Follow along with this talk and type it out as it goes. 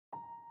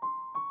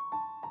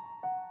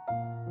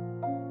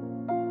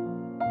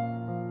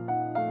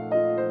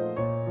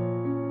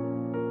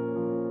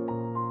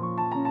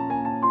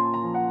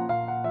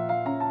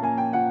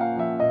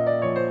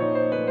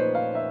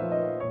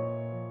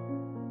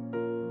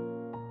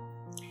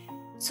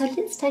So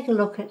let's take a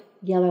look at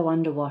yellow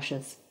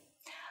underwashes.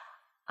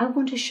 I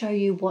want to show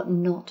you what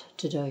not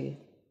to do.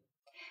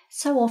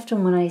 So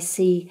often when I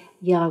see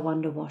yellow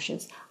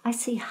underwashes, I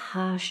see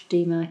harsh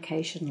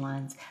demarcation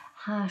lines,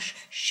 harsh,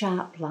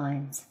 sharp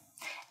lines,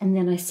 and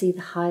then I see the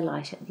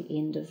highlight at the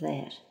end of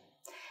that.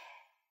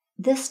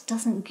 This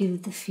doesn't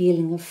give the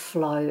feeling of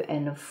flow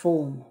and of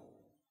form.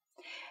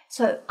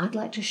 So I'd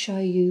like to show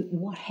you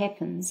what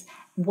happens,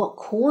 what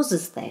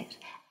causes that,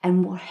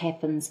 and what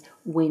happens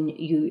when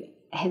you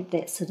have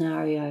that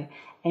scenario,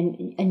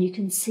 and you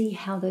can see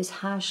how those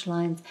harsh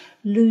lines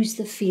lose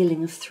the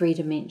feeling of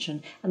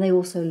three-dimension, and they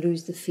also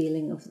lose the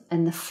feeling of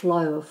and the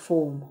flow of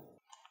form.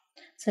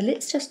 So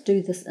let's just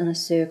do this in a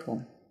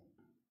circle.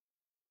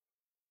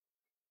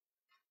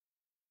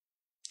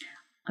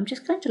 I'm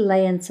just going to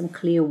lay in some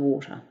clear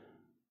water.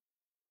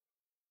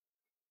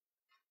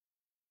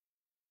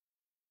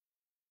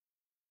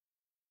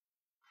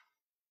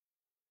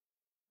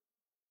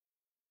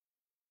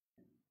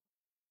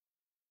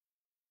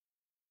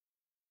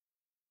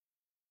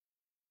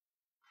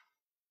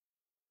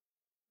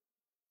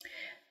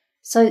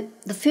 So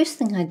the first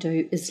thing I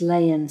do is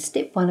lay in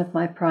step 1 of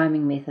my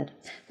priming method.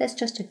 That's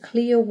just a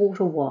clear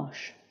water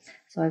wash.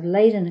 So I've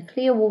laid in a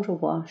clear water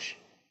wash,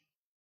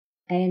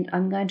 and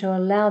I'm going to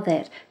allow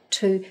that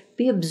to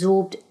be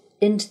absorbed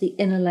into the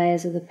inner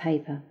layers of the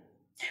paper.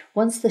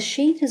 Once the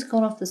sheen has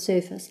gone off the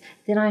surface,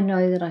 then I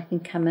know that I can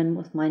come in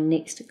with my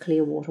next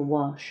clear water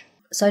wash.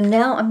 So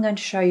now I'm going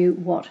to show you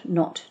what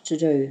not to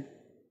do.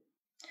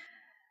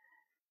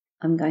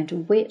 I'm going to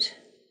wet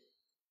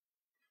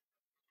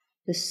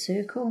this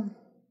circle,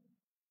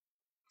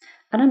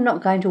 and I'm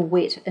not going to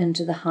wet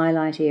into the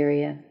highlight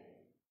area,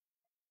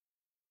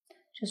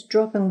 just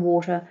dropping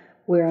water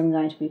where I'm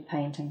going to be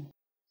painting.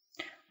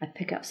 I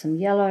pick up some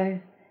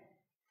yellow,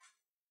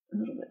 a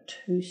little bit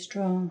too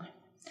strong,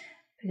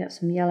 pick up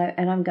some yellow,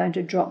 and I'm going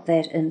to drop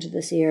that into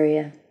this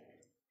area.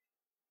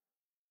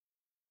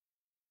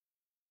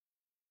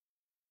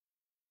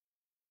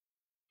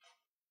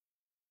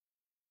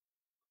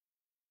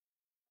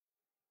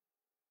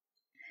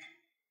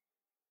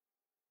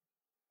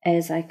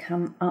 As I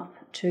come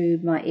up to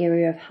my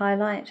area of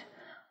highlight,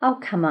 I'll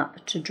come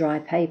up to dry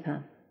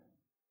paper.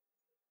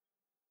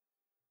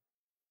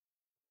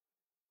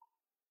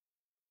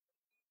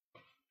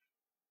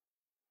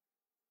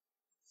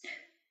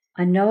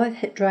 I know I've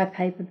hit dry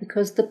paper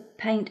because the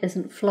paint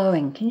isn't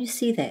flowing. Can you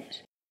see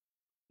that?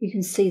 You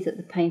can see that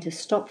the paint has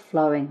stopped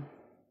flowing.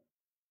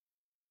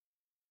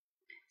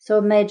 So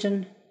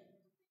imagine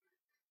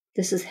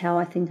this is how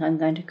I think I'm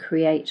going to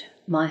create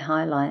my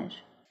highlight.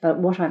 But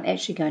what I'm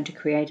actually going to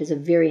create is a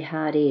very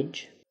hard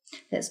edge.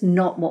 That's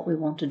not what we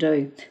want to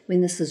do.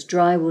 When this is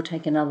dry, we'll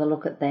take another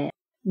look at that.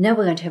 Now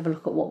we're going to have a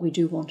look at what we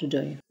do want to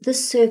do.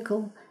 This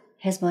circle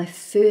has my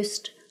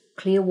first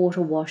clear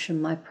water wash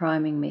in my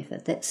priming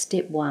method. That's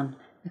step 1,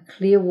 a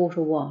clear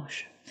water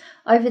wash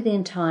over the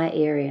entire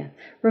area.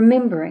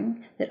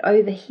 Remembering that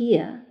over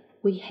here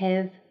we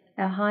have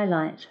our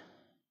highlight.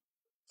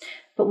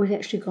 But we've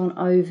actually gone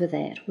over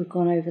that. We've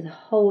gone over the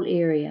whole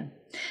area.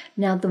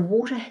 Now the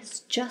water has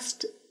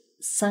just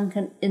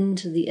sunken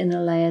into the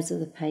inner layers of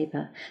the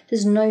paper.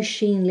 There's no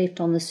sheen left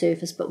on the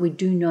surface, but we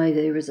do know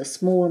there is a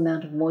small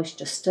amount of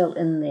moisture still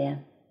in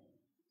there.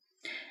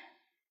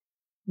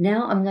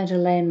 Now I'm going to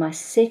lay in my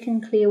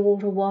second clear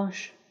water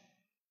wash.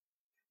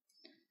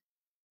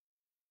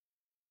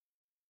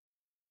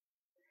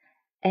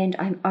 And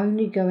I'm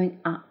only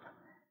going up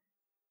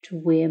to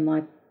where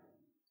my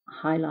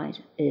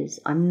highlight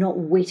is. I'm not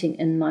wetting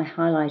in my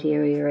highlight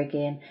area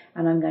again,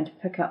 and I'm going to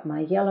pick up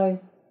my yellow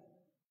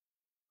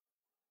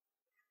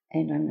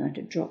and I'm going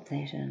to drop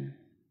that in,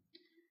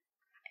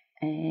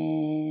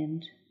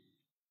 and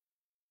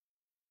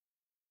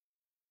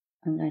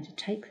I'm going to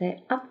take that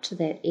up to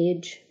that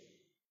edge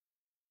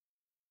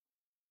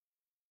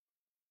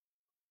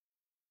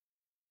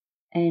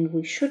and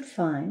we should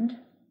find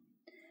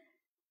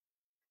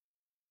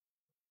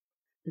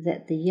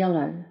that the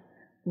yellow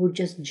will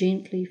just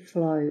gently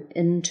flow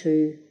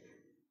into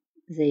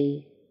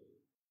the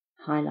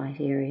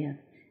highlight area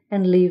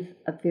and leave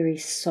a very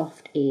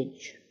soft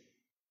edge.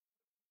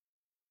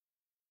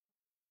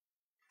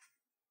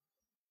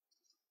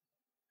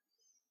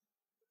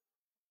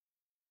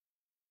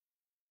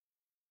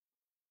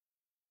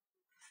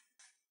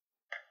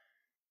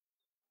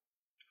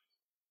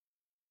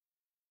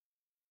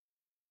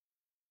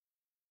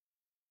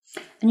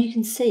 And you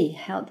can see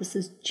how this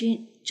is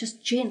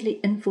just gently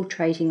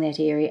infiltrating that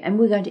area, and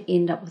we're going to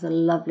end up with a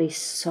lovely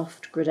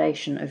soft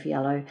gradation of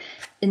yellow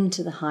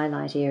into the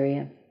highlight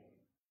area.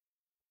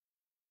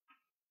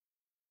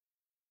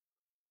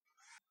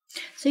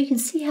 So you can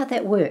see how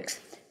that works.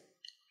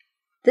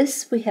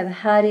 This we have a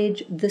hard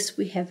edge, this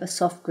we have a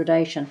soft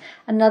gradation.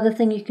 Another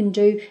thing you can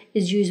do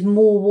is use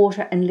more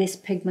water and less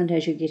pigment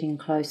as you're getting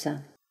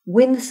closer.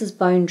 When this is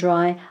bone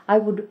dry, I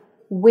would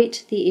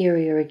wet the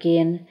area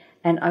again,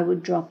 and I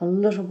would drop a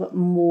little bit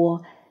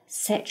more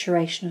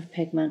saturation of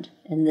pigment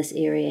in this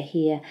area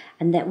here,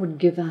 and that would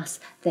give us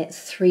that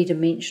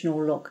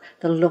three-dimensional look,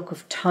 the look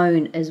of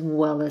tone as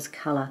well as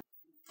colour.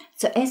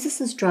 So as this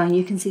is drying,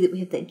 you can see that we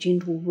have that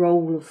gentle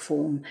roll of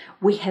form.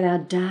 We have our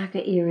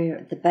darker area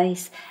at the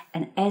base,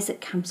 and as it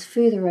comes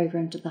further over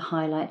into the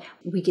highlight,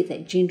 we get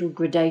that gentle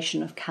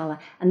gradation of colour,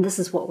 and this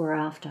is what we're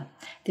after.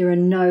 There are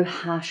no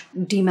harsh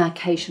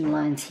demarcation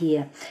lines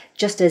here.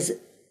 Just as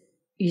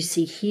you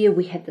see here,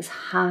 we have this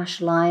harsh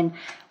line.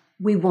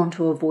 We want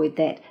to avoid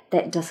that.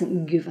 That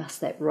doesn't give us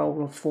that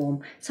roll of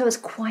form. So it's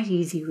quite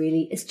easy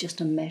really. It's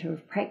just a matter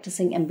of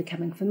practicing and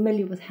becoming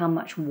familiar with how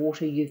much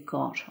water you've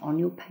got on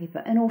your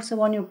paper and also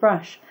on your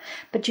brush.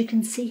 But you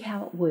can see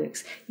how it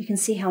works. You can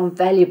see how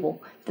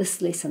invaluable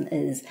this lesson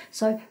is.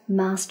 So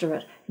master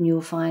it and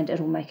you'll find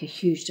it'll make a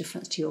huge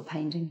difference to your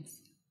paintings.